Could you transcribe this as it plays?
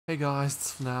Hey guys,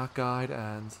 it's FanaticGuide,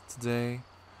 and today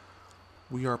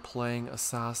we are playing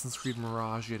Assassin's Creed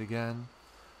Mirage yet again.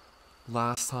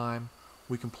 Last time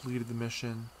we completed the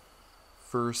mission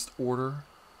First Order,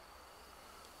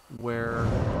 where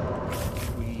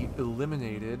we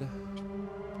eliminated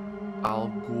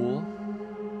Al Ghul,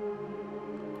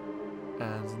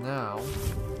 and now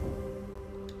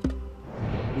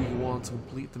we want to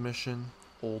complete the mission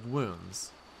Old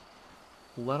Wounds.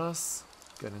 Let us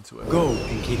get into it. Go,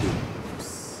 Enkidu.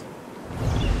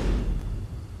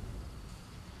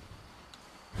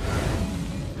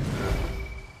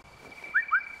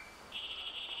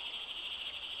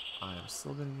 I am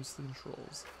still getting used to the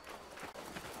controls.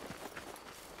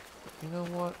 You know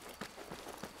what?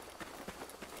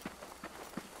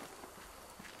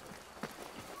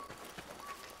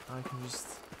 I can just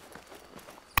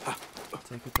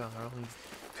take it down. I don't need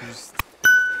to just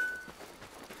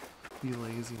be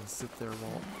lazy and sit there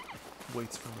while it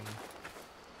waits for me.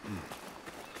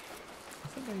 I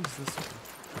think I use this one.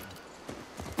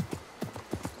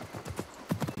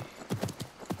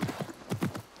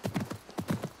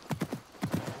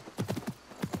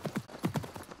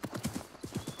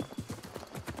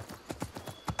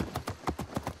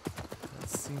 It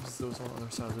seems as though it's on the other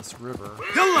side of this river.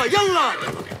 Yalla, yalla!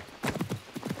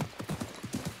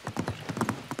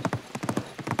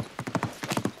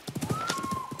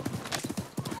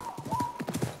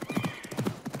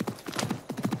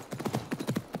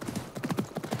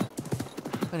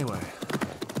 Anyway.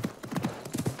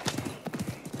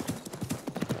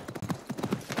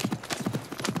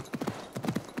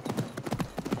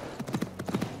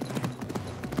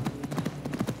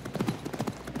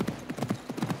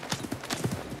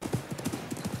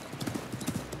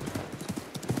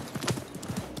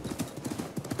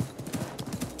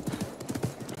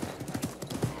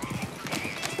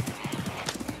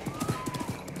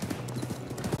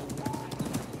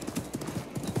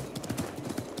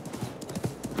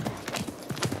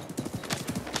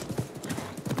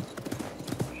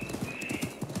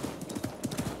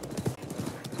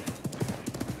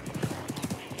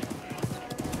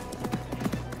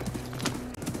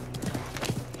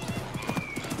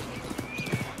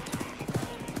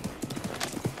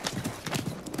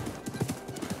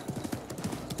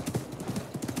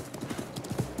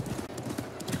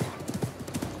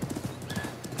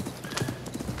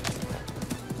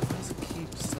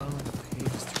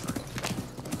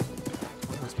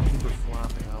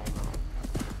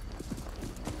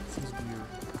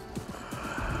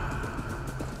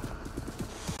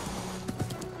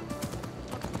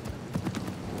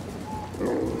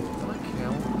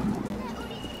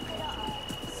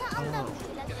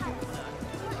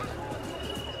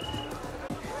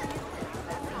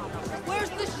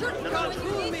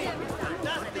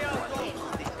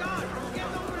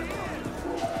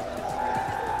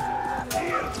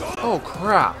 Oh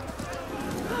crap!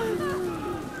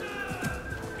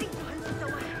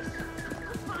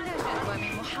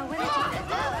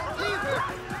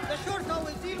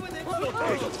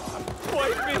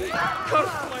 Wipe me!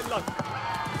 Curse my luck!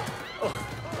 Oh,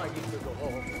 I need to go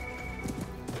home.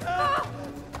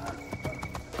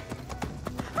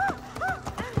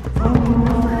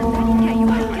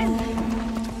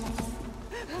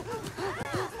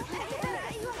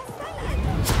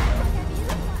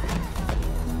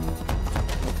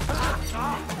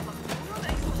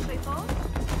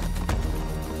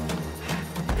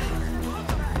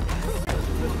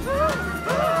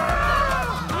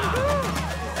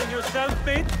 Yourself,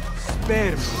 mate?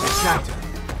 Spare me the chatter.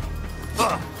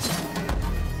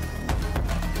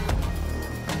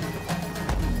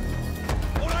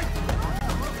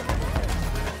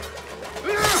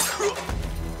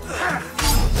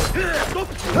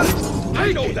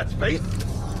 I know that space!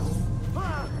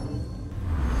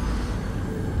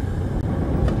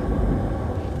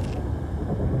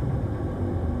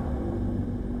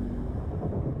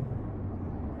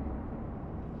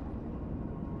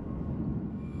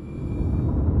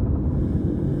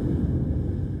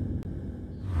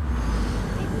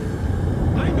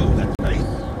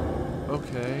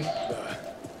 Okay,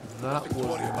 that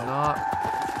was not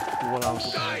what I was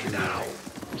looking to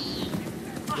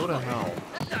do. Go to hell.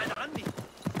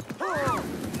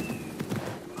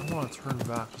 I want to turn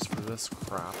back just for this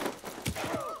crap.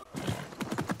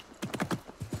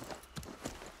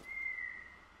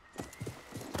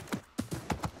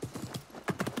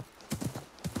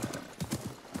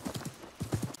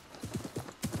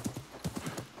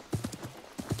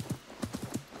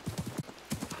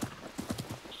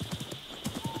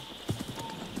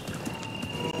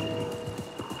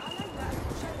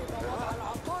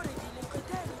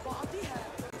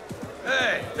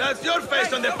 Hey, that That's your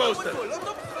face on the poster.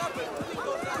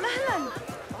 مهلا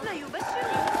لا يبشر.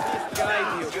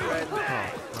 Guide you, friend.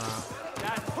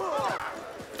 Oh,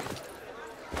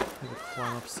 need to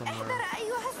climb up somewhere. احذر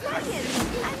أيها السيد،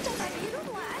 أنت كبير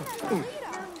وأنا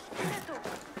صغيرة.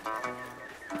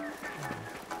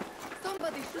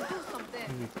 Somebody should do something.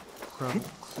 Need to be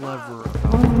clever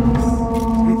about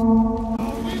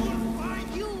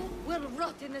You will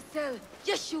rot in a cell.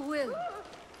 Yes, you will.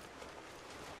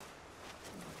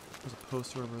 There's a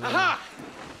poster over there. Aha!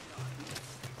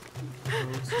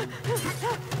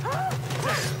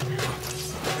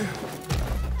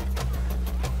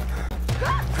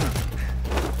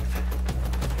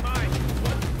 Mine,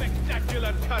 what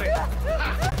spectacular courage!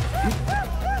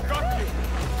 Got you!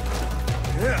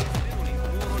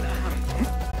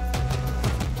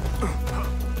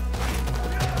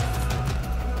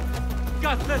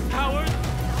 Gutless cowards!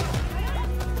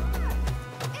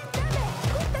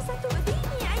 كنت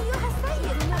ستؤذيني أيها السيد.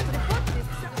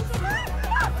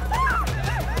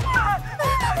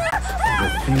 The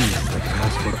things that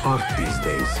pass for art these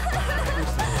days.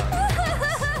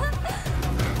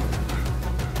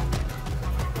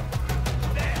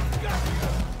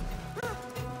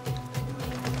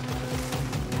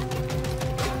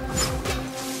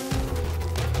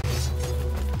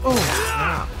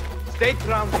 Stay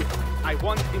grounded. I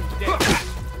want him dead.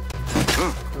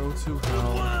 Go to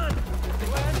hell.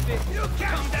 You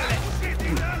can't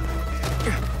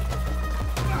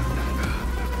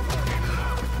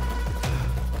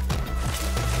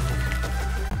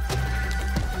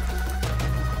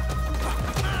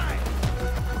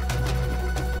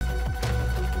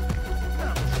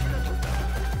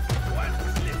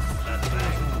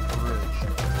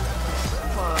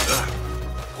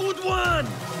Good one!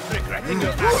 Regretting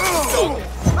your actions.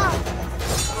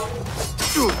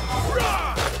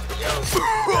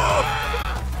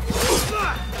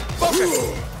 Focus!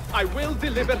 I will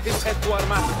deliver his head to our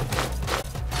master.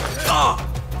 Come!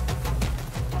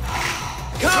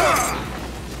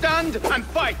 Stand and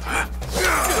fight!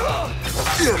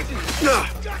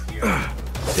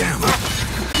 Damn.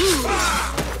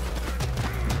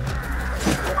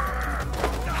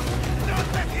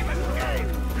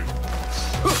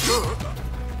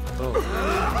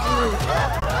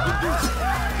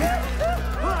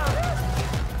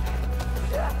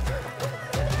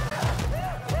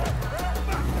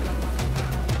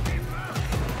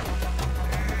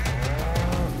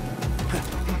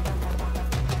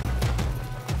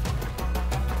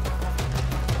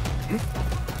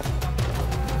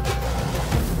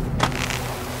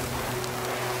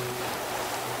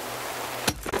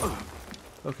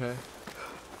 Okay.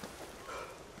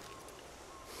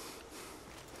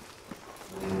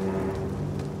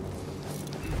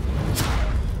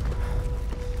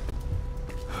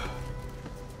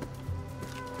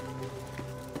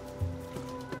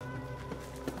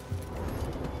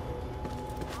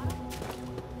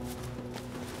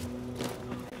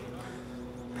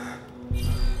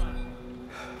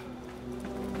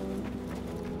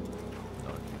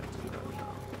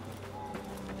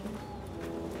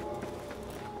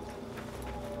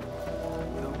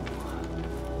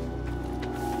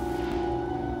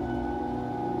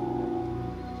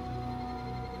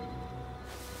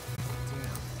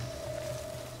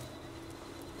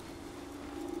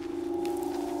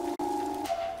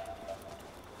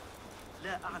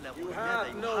 You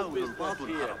have no business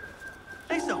here.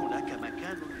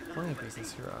 Plenty of business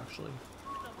here, actually.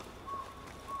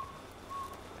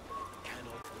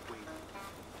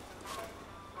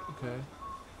 Okay.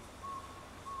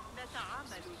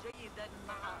 نتعامل جيدا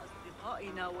مع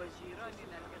أصدقائنا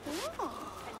وجيراننا الذين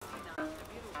نعتبرهم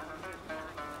جميعا.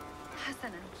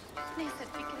 حسنا، ليست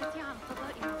فكرتي عن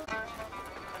قضاء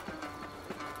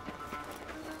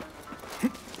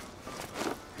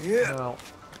Now,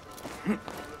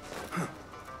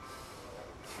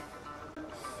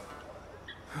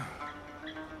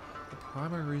 the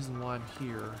primary reason why I'm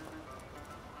here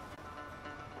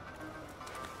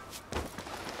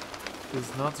is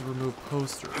not to remove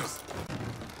posters.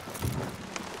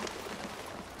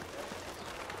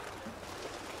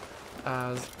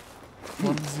 As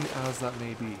clumsy as that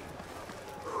may be.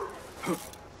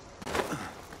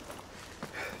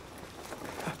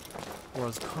 Or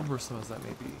as cumbersome as that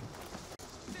may be.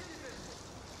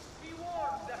 Be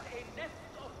warned that a nest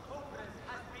of cobras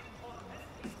has been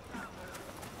tormenting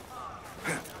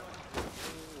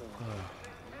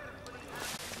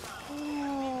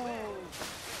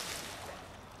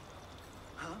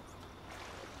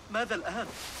ماذا الآن؟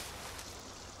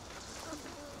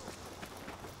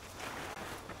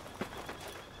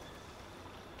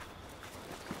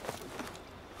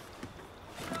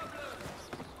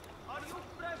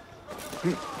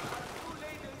 Useful.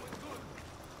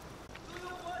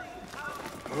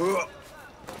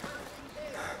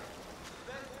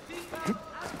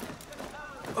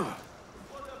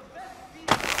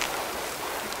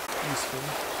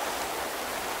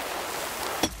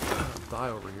 Die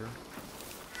over here.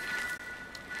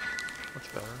 Much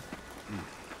better.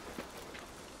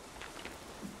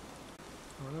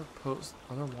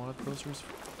 Are there wanted posters?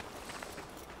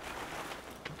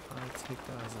 I take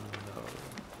that as a no.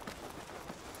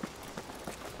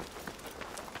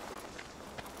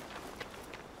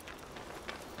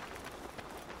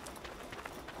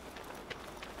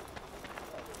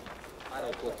 I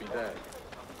don't copy that.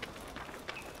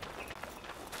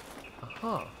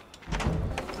 Aha.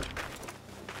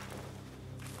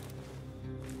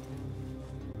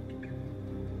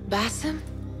 Basim?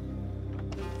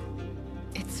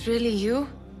 It's really you?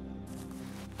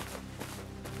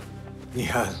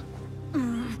 Nihal.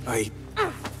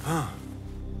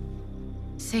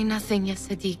 Say nothing, ya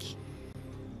Sadiq.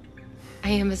 I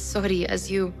am as sorry as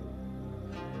you.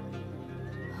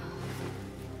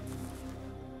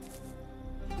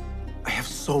 I have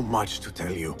so much to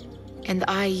tell you. And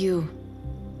I you.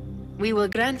 We will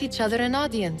grant each other an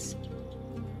audience.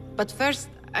 But first,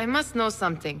 I must know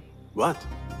something. What?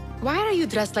 Why are you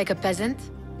dressed like a peasant?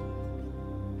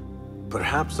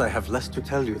 Perhaps I have less to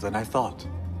tell you than I thought.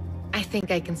 I think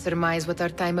I can surmise what our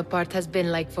time apart has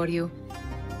been like for you.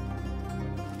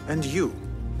 And you?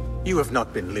 You have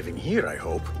not been living here, I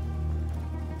hope.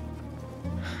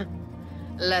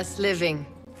 Less living,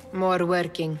 more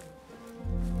working.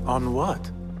 On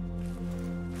what?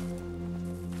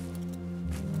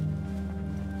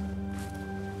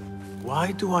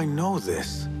 Why do I know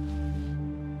this?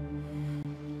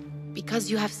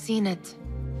 Because you have seen it.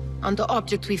 On the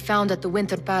object we found at the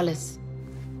Winter Palace.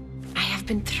 I have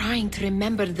been trying to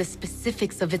remember the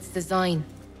specifics of its design.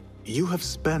 You have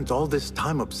spent all this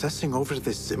time obsessing over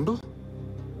this symbol?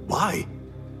 Why?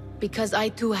 Because I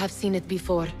too have seen it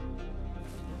before.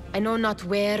 I know not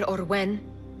where or when.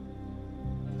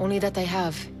 Only that I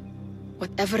have.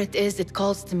 Whatever it is, it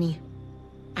calls to me.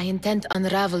 I intend to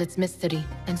unravel its mystery,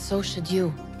 and so should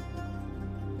you.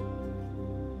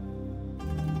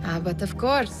 But of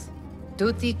course,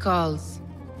 duty calls.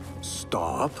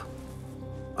 Stop.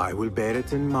 I will bear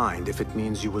it in mind if it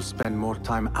means you will spend more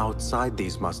time outside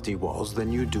these musty walls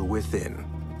than you do within.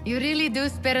 You really do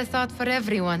spare a thought for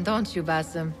everyone, don't you,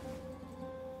 Basim?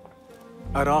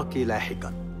 أراك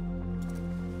لاحقا.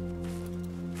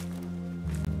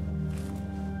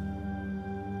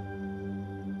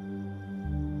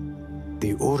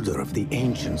 The Order of the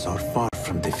Ancients are far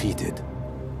from defeated.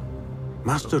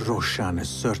 Master Roshan is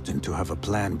certain to have a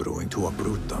plan brewing to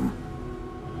uproot them.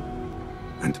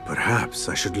 And perhaps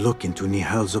I should look into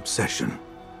Nihal's obsession.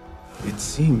 It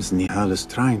seems Nihal is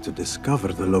trying to discover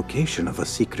the location of a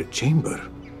secret chamber.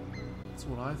 That's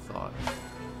what I thought.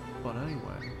 But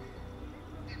anyway,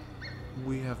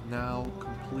 we have now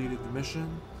completed the mission,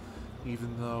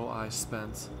 even though I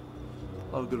spent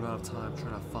a good amount of time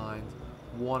trying to find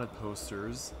wanted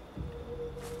posters.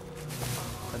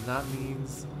 And that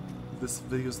means this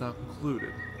video is now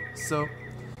concluded. So,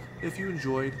 if you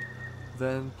enjoyed,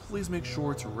 then please make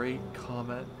sure to rate,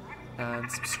 comment,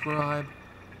 and subscribe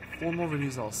for more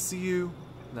videos. I'll see you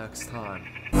next time.